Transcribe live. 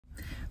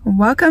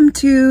Welcome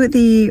to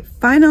the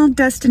final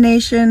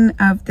destination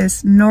of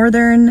this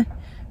northern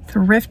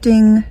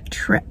thrifting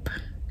trip.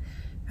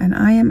 And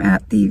I am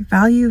at the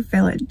Value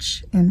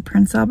Village in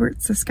Prince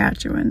Albert,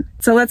 Saskatchewan.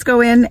 So let's go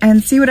in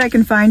and see what I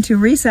can find to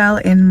resell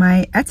in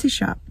my Etsy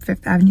shop,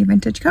 5th Avenue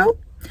Vintage Co.,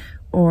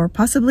 or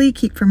possibly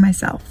keep for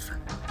myself.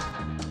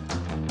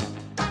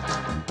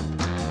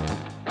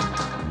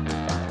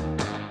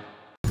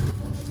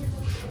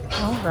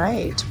 All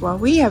right, well,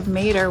 we have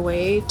made our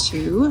way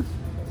to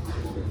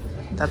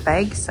the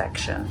bag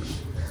section.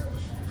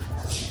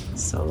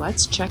 So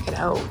let's check it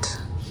out.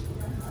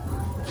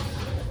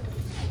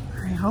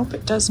 I hope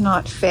it does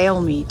not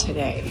fail me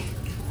today.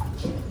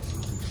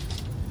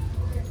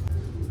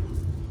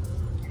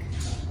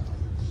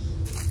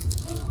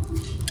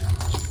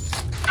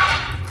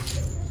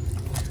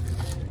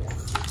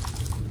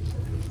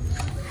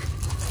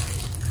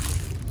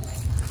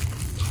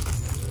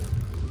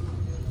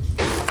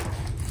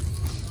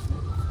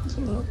 It's a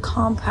little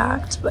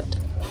compact, but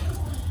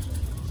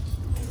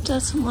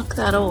doesn't look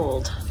that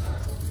old.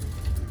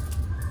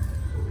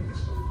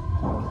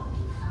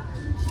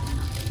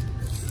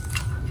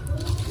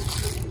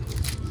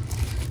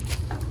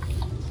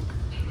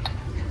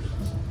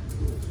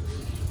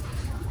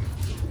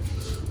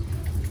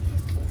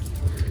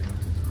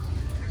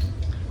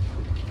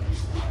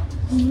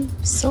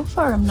 So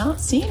far I'm not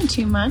seeing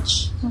too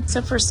much,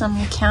 except for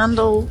some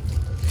candle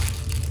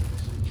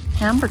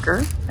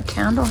hamburger, a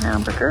candle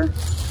hamburger,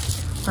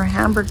 or a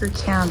hamburger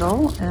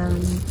candle,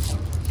 and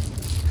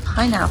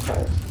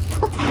pineapple.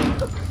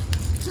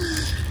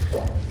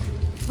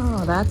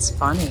 Oh, that's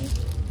funny.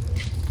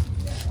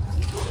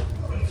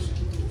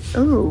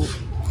 Ooh,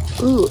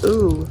 ooh,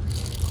 ooh.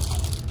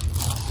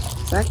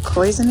 Is that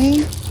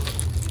cloisonne?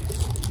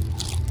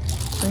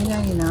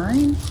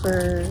 $3.99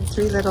 for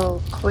 3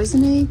 little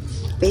cloisonne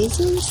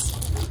vases?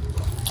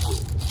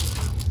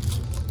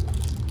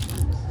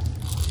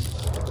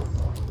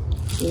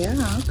 Yeah,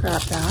 I'll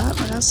grab that.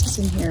 What else is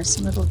in here?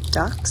 Some little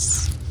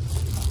ducks.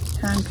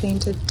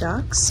 Hand-painted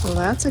ducks. Well,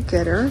 that's a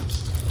gooder.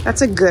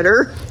 That's a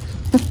gooder.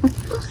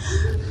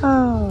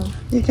 Oh,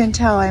 you can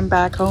tell I'm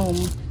back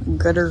home.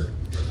 Gooder.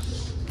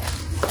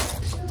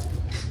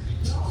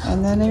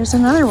 And then there's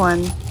another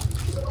one.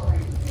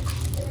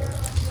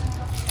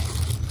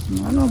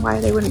 I don't know why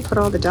they wouldn't put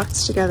all the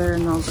ducks together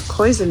and all the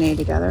cloisonne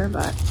together,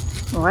 but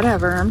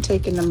whatever. I'm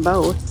taking them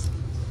both.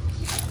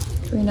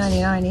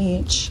 $3.99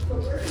 each.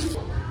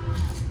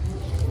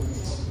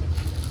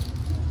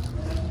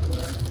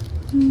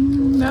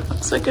 That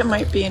looks like it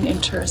might be an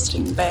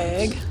interesting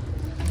bag.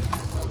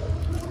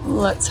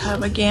 Let's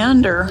have a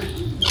gander.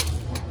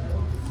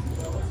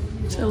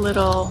 It's a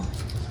little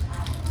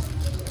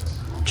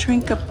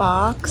trinket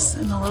box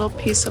and a little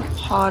piece of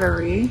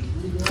pottery.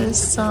 It is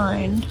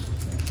signed.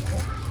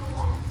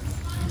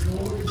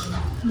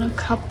 And a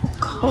couple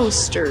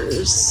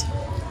coasters.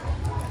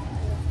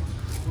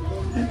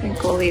 I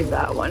think we'll leave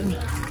that one.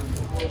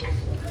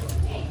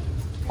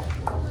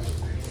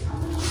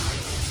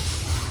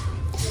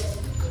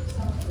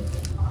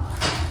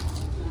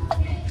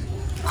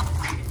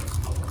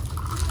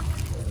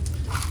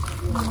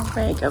 A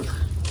bag of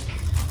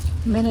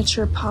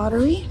miniature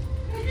pottery.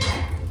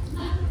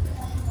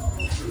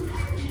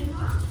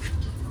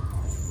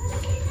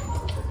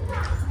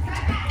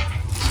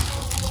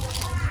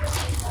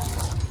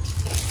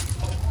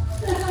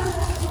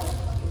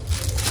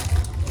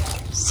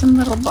 Some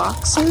little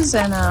boxes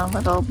and a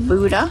little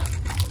Buddha.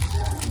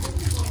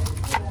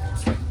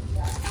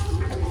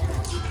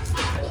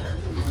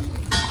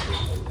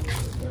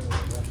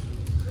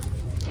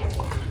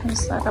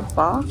 Is that a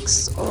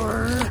box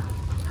or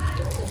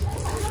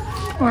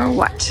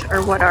what?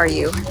 Or what are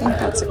you? I think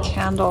that's a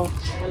candle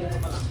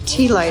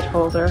tea light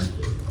holder.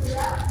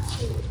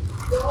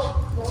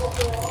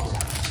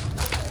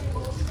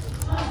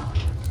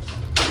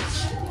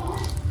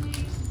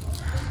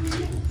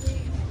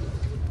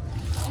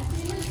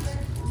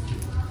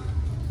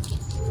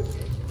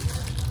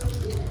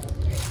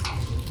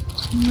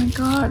 Oh my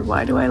God,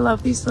 why do I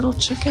love these little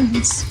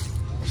chickens?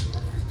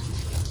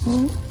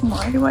 Oh,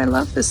 why do I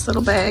love this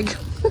little bag?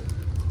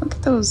 Look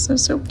at those, they're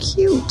so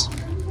cute.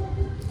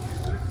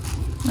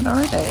 What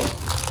are they?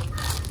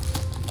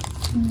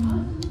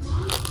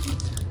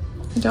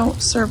 They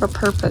don't serve a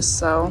purpose,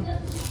 so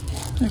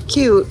they're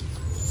cute.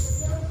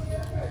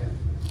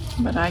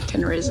 But I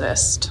can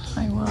resist.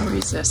 I will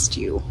resist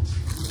you.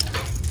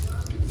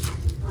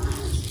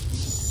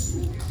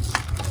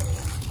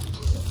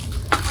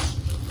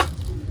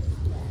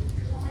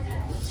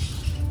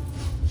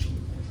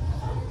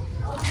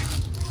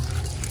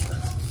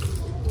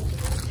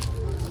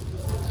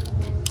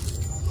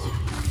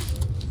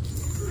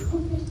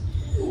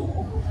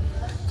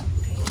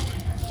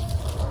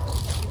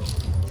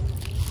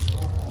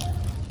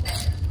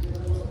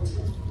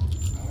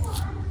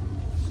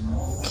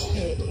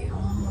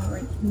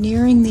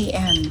 Nearing the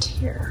end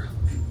here.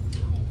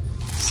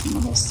 Some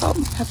little salt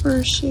and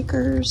pepper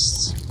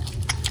shakers.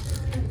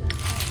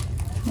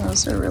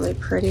 Those are really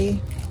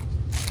pretty.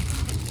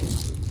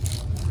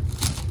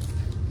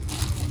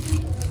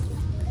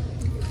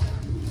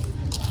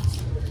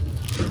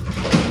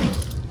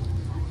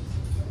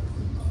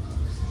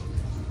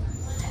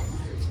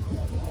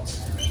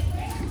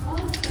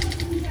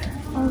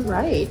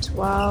 right,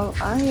 well,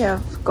 I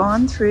have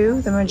gone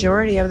through the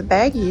majority of the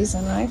baggies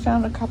and I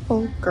found a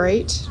couple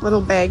great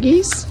little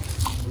baggies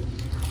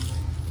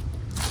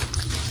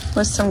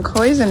with some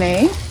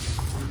cloisonne.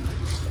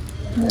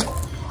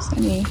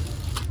 Any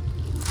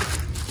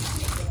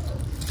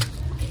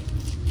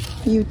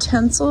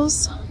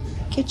utensils,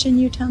 kitchen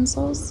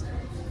utensils.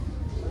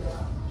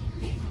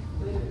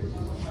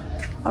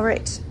 All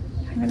right,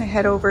 I'm gonna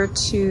head over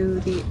to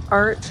the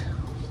art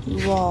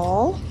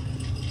wall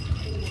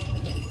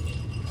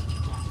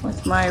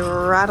with my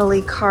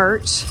rattly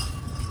cart.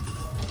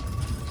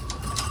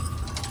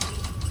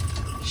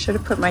 Should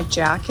have put my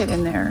jacket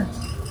in there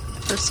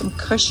for some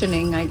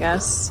cushioning, I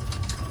guess.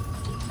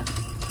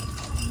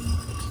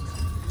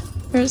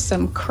 There's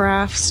some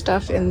craft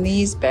stuff in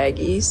these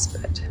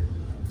baggies, but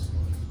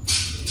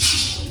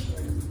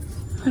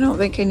I don't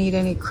think I need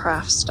any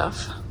craft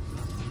stuff.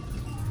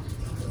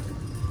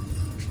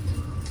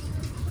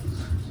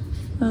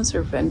 Those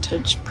are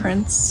vintage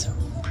prints.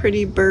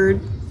 Pretty bird.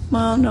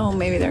 Well, no,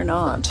 maybe they're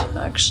not.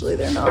 Actually,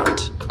 they're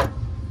not.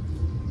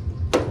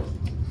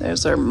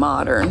 Those are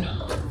modern.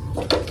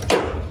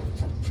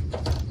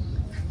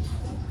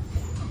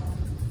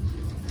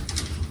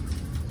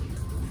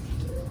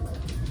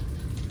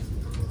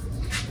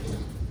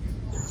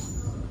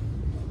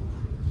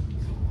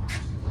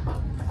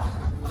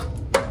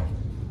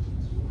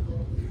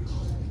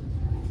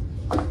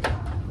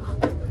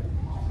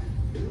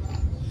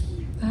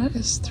 That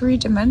is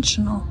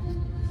three-dimensional.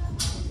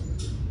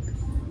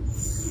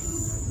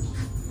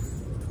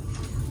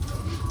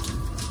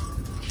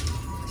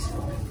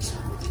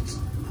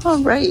 All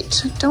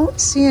right,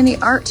 don't see any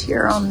art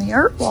here on the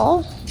art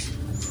wall.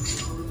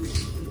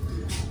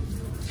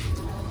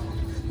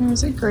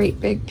 There's a great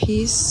big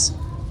piece.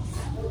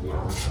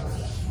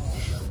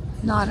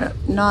 Not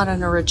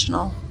an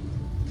original.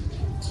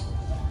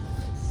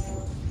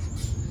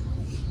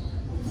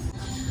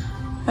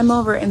 I'm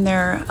over in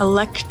their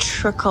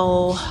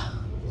electrical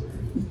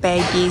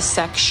baggy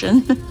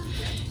section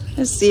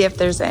to see if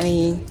there's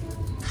any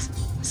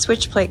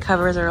switch plate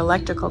covers or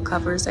electrical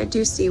covers. I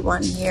do see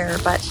one here,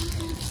 but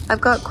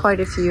I've got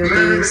quite a few of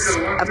these.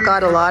 I've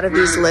got a lot of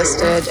these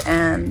listed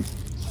and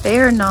they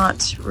are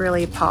not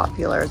really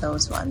popular,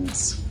 those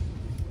ones.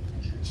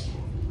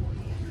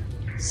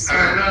 So,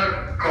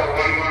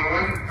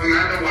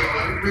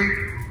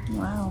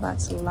 wow,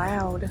 that's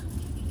loud.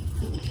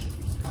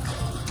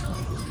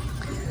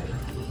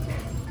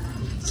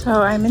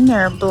 So I'm in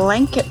their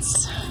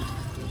blankets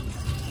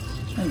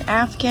and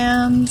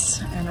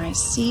Afghans, and I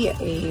see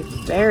a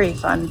very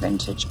fun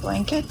vintage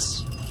blanket.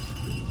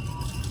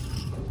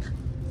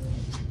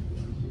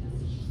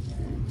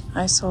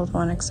 I sold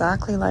one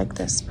exactly like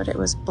this, but it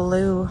was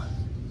blue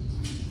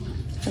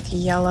with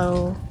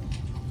yellow.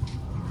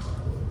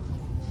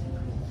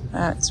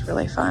 That's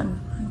really fun.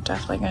 I'm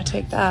definitely gonna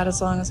take that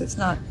as long as it's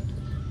not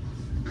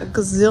a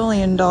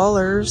gazillion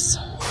dollars.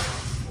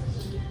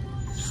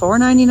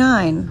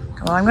 $4.99.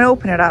 Well, I'm gonna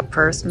open it up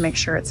first and make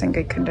sure it's in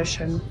good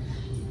condition.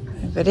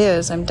 If it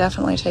is, I'm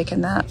definitely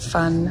taking that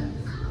fun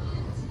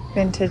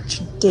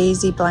vintage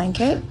daisy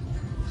blanket.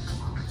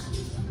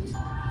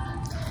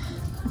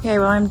 Okay,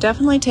 well, I'm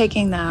definitely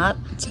taking that.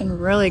 It's in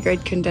really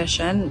good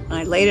condition.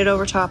 I laid it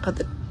over top of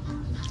the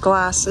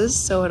glasses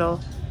so it'll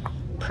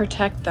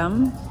protect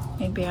them.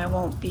 Maybe I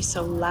won't be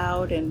so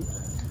loud and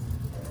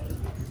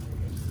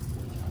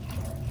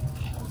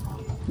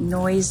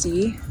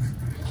noisy.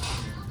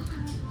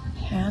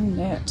 Hand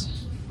knit.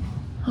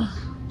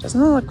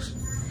 Doesn't it look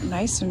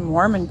nice and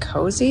warm and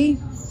cozy?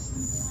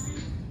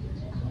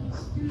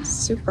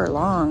 Super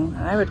long.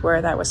 I would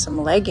wear that with some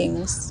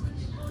leggings.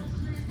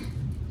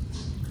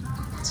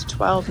 It's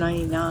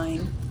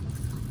 $12.99.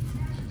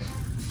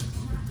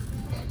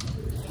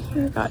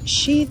 We've got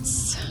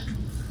sheets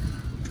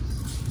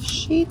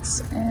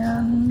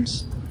and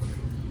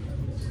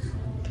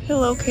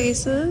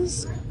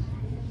pillowcases.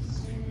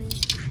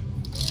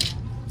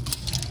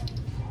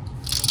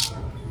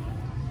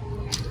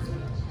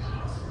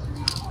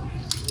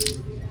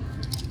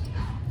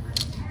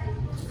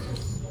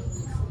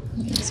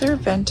 These are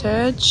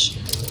vintage.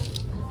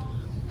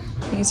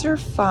 These are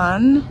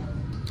fun.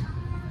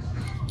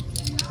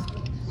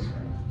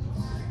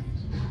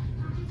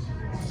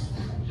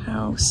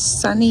 How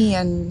sunny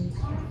and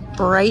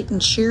bright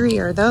and cheery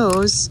are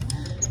those?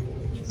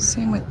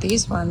 Same with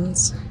these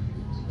ones.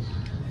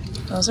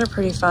 Those are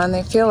pretty fun.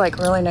 They feel like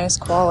really nice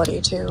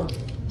quality too.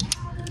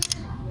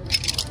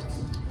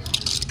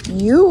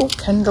 You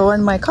can go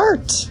in my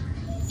cart.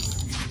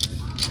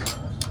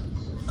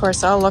 Of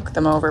course, I'll look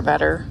them over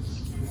better.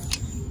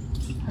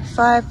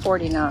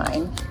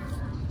 $5.49.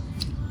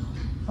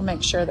 I'll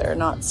make sure they're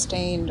not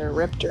stained or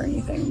ripped or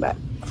anything, but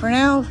for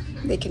now,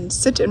 they can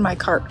sit in my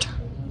cart.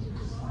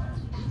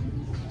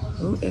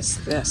 Who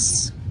is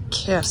this?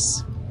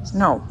 Kiss.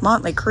 No,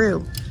 Motley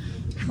Crue.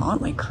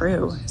 Motley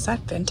Crue. Is that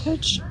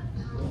vintage?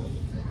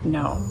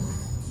 No.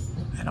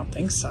 I don't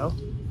think so.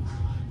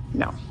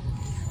 No.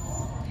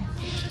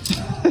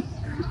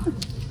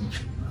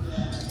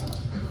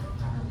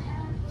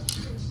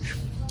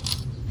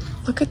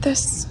 Look at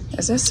this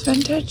Is this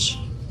vintage?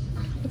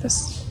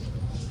 This,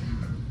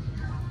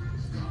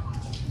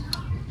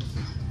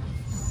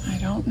 I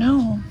don't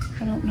know.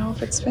 I don't know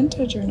if it's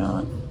vintage or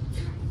not.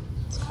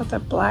 It's got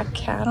that black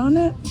cat on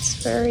it.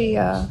 It's very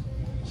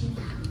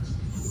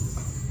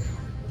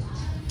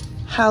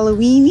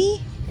Halloween-y.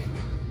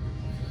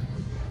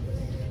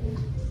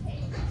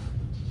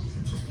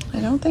 I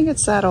don't think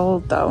it's that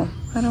old though.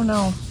 I don't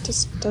know. It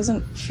just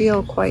doesn't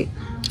feel quite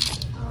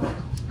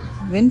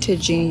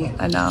vintagey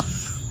enough.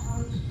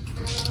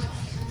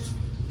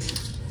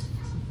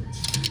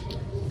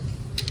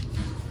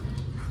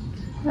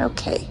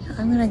 Okay,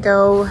 I'm gonna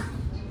go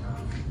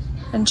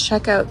and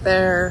check out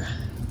their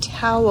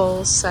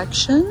towel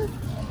section.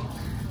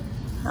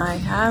 I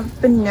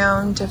have been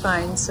known to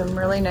find some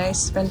really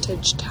nice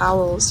vintage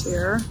towels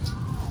here.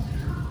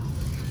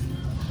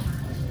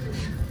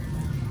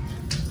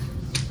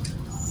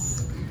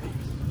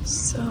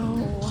 So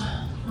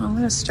I'm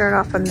gonna start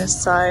off on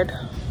this side.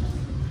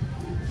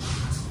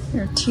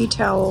 Your tea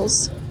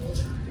towels.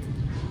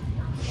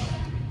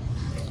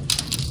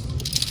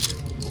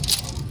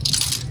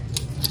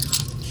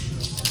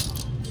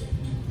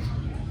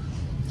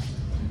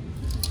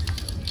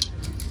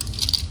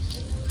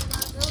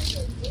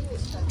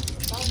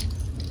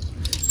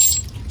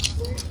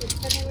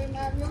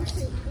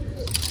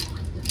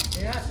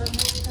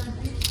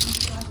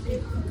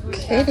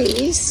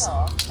 Kitties.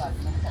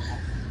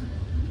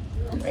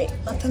 Right,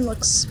 nothing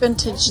looks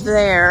vintage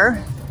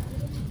there.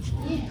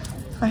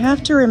 I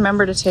have to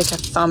remember to take a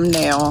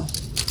thumbnail.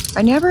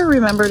 I never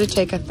remember to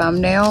take a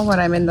thumbnail when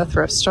I'm in the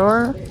thrift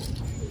store.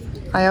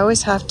 I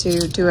always have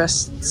to do a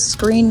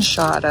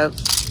screenshot of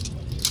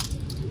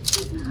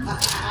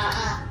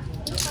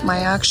my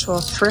actual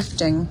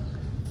thrifting.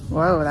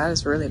 Whoa, that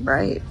is really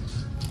bright.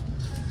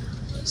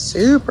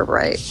 Super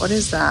bright. What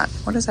is that?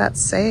 What does that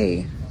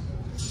say?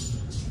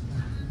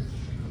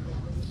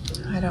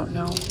 I don't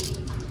know.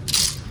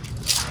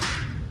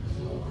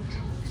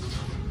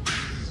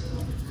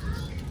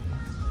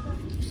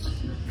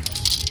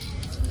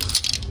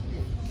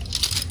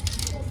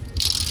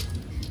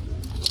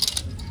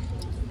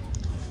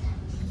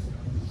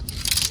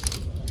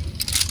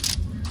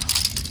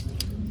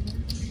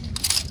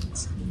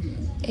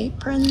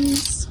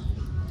 Aprons.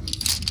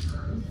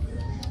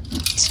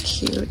 It's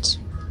cute.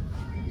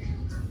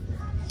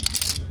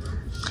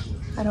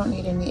 I don't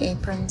need any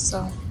aprons,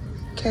 so.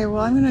 Okay,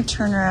 well, I'm gonna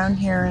turn around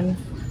here and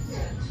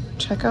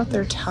check out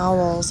their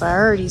towels. I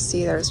already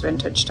see there's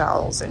vintage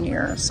towels in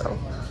here, so.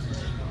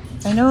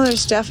 I know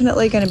there's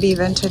definitely gonna be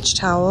vintage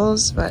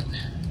towels, but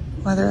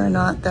whether or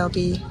not they'll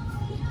be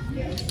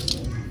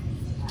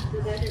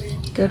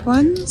good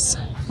ones.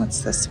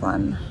 What's this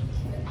one?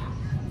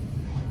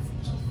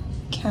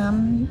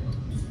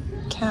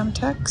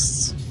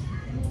 Camtex.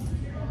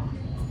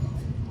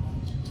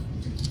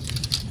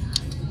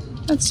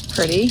 That's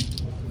pretty.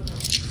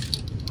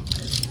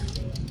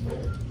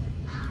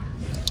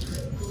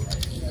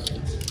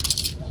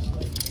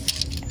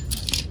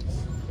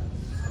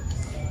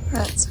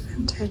 That's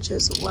vintage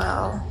as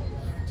well.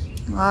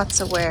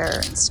 Lots of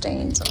wear and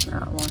stains on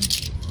that one.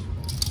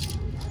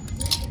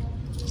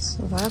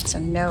 So that's a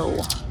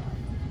no.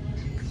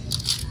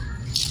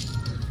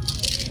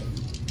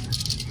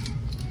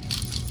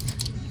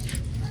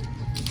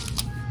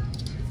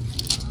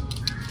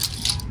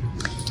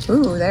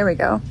 Ooh, there we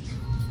go.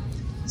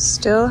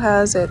 Still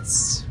has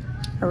its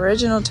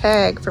original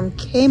tag from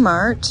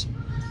Kmart.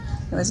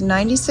 It was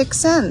 96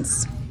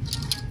 cents.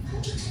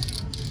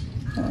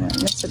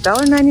 And it's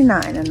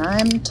 $1.99 and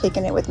I'm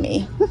taking it with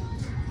me.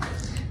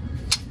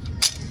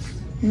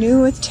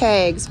 New with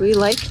tags. We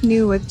like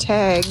new with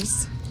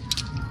tags.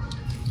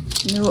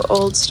 New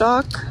old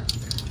stock.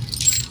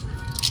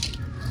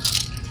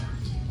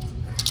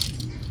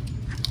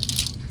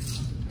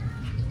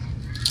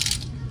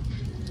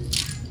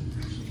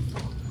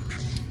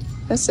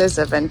 This is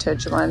a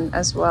vintage one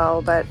as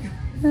well, but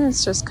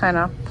it's just kind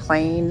of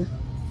plain.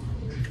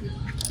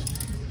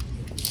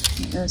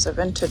 There's a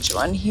vintage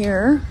one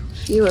here, a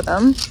few of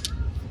them.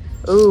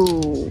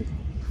 Ooh,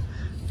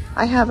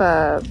 I have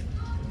a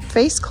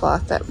face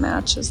cloth that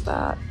matches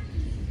that.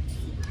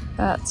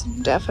 That's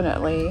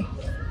definitely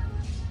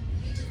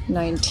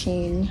late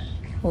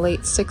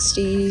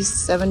 60s,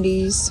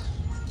 70s,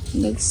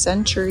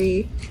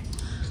 mid-century.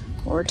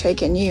 We're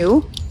taking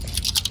you.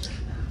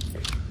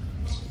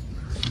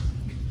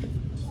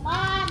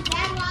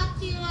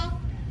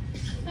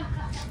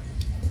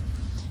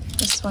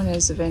 This one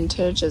is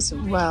vintage as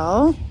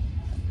well.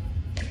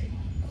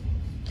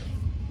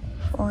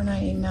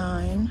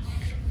 $4.99.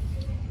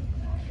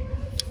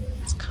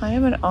 It's kind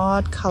of an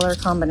odd color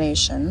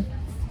combination.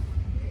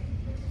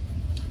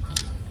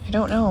 I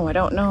don't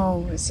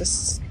know.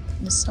 Is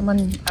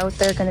someone out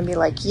there going to be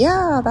like,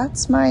 yeah,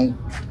 that's my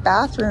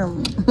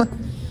bathroom?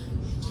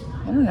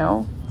 I don't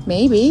know.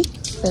 Maybe.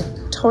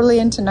 They're totally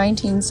into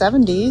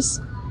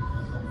 1970s.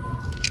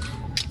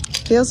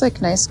 Feels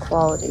like nice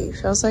quality.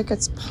 Feels like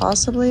it's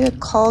possibly a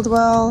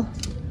Caldwell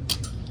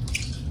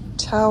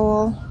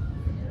towel.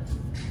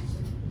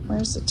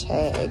 Where's the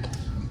tag?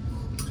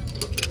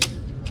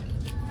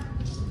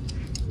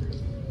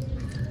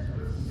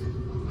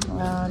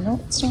 No,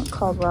 it's not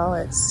Caldwell,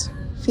 it's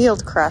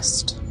Field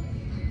Crest.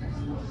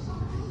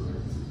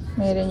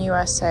 Made in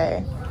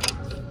USA.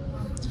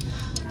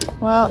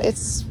 Well,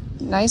 it's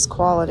nice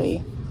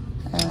quality,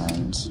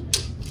 and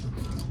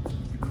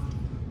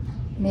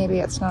maybe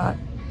it's not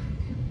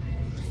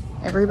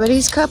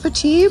everybody's cup of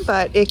tea,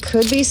 but it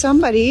could be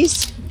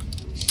somebody's.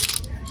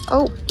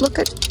 Oh, look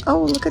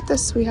at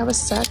this. We have a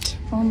set.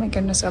 Oh my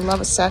goodness, I love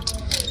a set.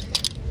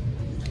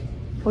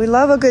 We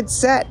love a good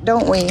set,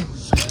 don't we?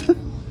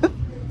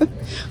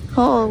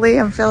 Holy,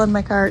 I'm filling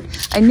my cart.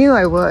 I knew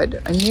I would.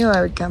 I knew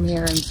I would come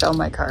here and fill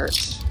my cart.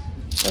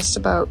 Just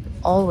about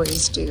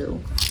always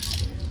do.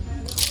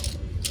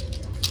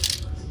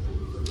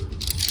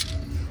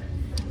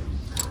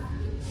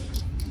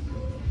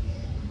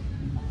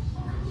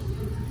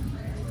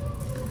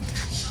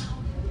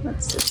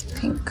 What's this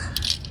pink?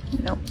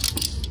 Nope.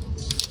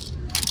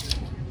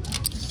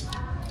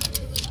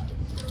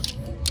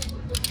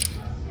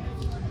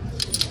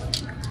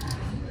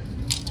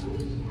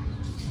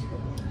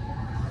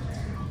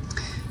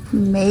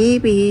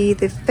 Maybe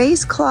the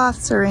face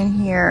cloths are in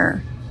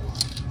here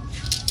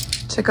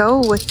to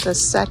go with the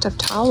set of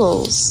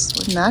towels.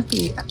 Wouldn't that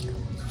be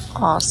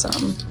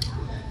awesome?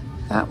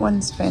 That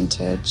one's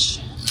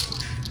vintage.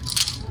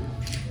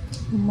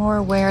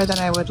 More wear than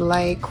I would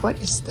like. What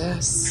is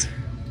this?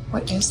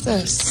 What is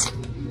this?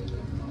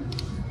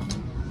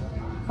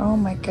 Oh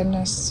my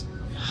goodness.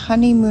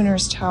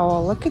 Honeymooner's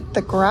towel. Look at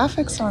the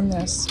graphics on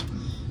this.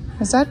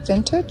 Is that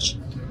vintage?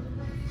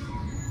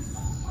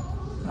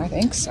 I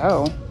think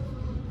so.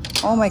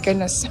 Oh my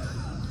goodness.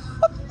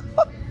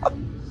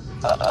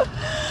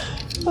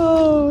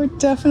 Oh,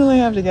 definitely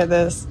have to get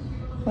this.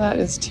 That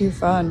is too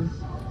fun.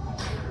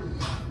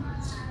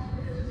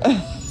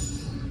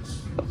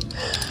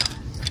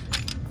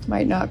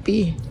 Might not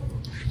be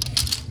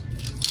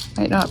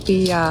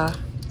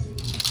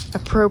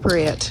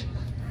appropriate.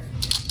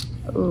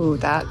 Ooh,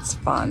 that's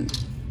fun.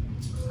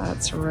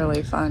 That's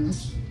really fun.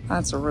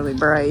 That's really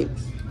bright.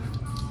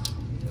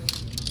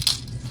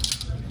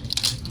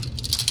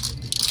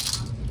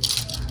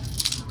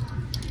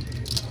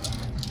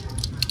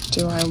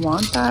 Do I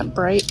want that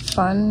bright,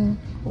 fun,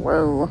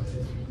 whoa,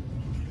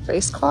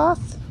 face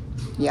cloth?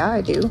 Yeah,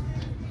 I do.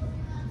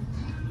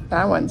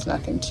 That one's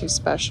nothing too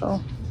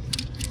special.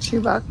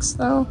 $2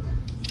 though.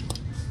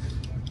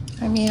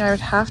 I mean, I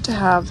would have to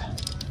have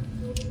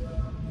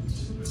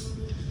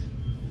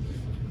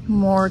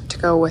more to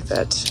go with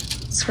it.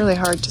 It's really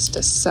hard just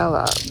to sell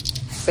a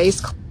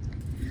face cloth.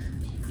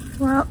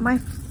 Well, my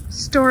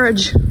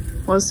storage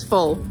was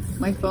full.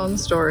 My phone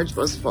storage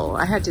was full.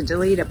 I had to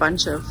delete a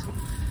bunch of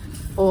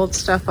old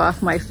stuff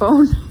off my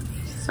phone,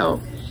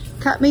 so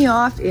cut me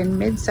off in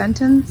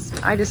mid-sentence.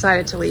 I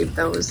decided to leave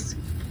those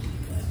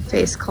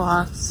face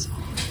cloths.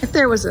 If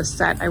there was a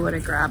set, I would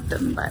have grabbed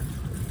them, but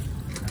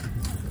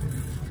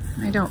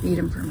I don't need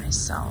them for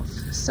myself.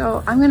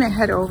 So I'm gonna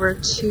head over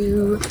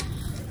to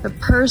the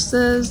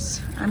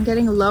purses. I'm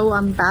getting low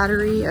on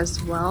battery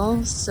as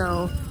well,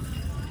 so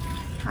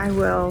I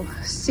will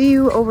see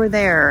you over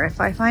there. If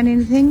I find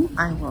anything,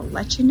 I will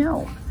let you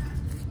know.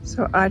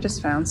 So I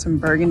just found some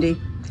burgundy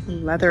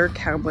leather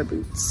cowboy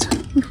boots.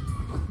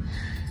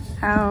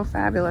 How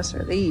fabulous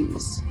are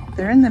these?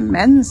 They're in the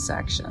men's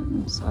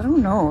section, so I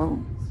don't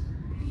know.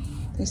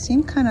 They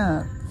seem kind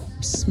of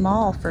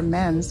small for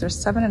men's. They're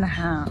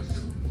 7.5.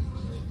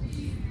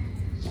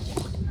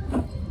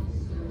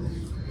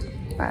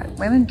 But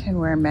women can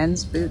wear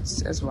men's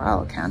boots as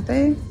well, can't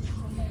they?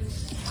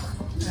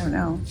 I don't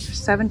know.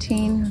 They're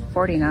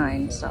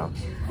 $17.49, so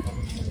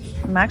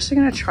I'm actually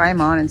gonna try them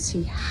on and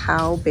see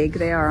how big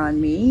they are on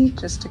me,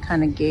 just to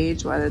kind of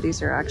gauge whether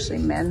these are actually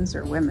men's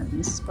or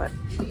women's. But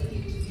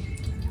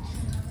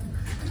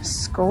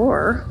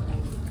score.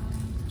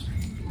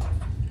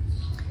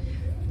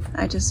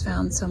 I just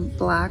found some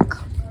black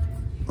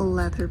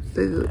leather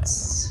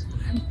boots.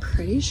 I'm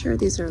pretty sure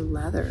these are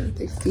leather.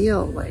 They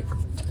feel like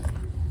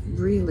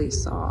really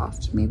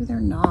soft. Maybe they're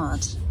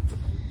not.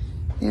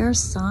 They're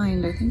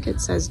signed. I think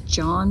it says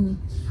John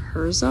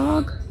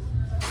Herzog.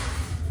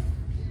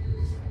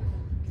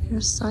 They're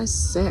size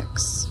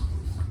 6.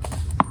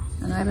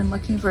 And I've been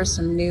looking for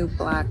some new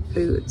black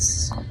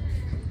boots.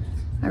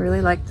 I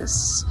really like this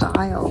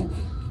style.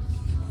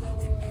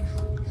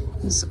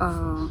 This,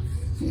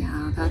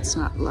 yeah, that's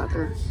not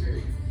leather.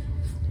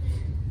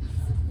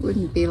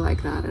 Wouldn't be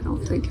like that, I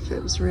don't think, if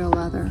it was real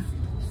leather.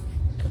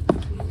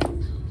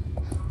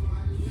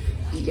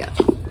 Yeah,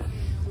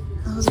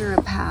 those are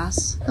a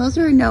pass. Those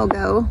are a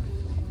no-go.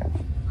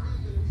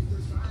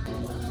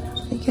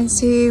 You can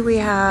see we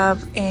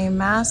have a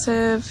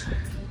massive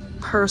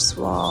purse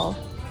wall.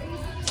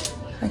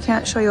 I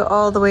can't show you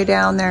all the way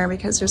down there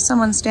because there's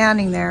someone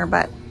standing there,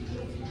 but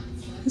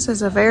this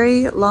is a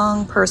very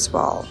long purse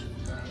wall.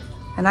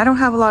 And I don't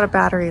have a lot of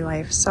battery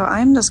life, so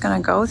I'm just gonna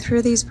go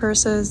through these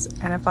purses,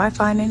 and if I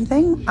find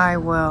anything, I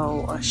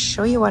will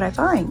show you what I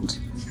find.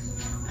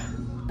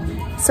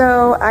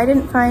 So I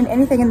didn't find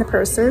anything in the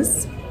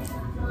purses,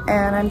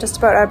 and I'm just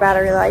about out of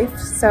battery life,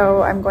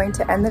 so I'm going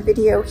to end the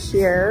video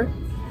here.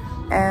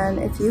 And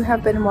if you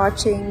have been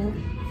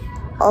watching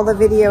all the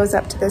videos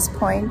up to this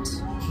point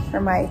for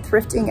my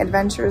thrifting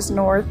adventures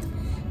north,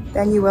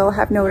 then you will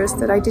have noticed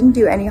that I didn't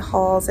do any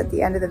hauls at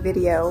the end of the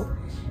video.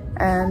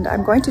 And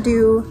I'm going to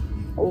do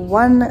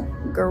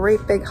one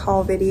great big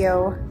haul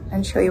video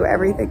and show you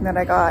everything that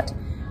I got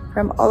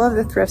from all of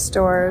the thrift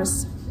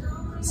stores,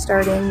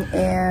 starting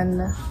in,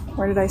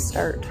 where did I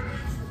start?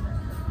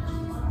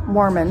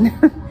 Warman.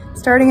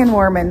 Starting in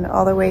Warman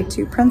all the way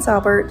to Prince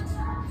Albert,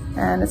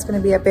 and it's going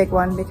to be a big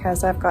one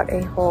because I've got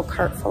a whole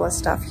cart full of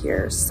stuff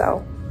here.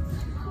 So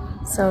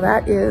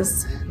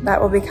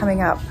that will be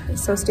coming up.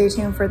 So stay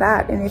tuned for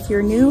that. And if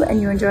you're new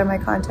and you enjoy my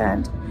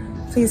content,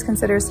 please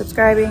consider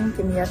subscribing.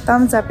 Give me a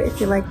thumbs up if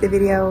you like the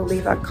video.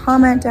 Leave a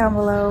comment down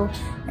below.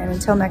 And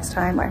until next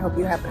time, I hope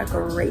you have a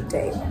great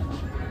day.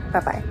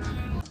 Bye-bye.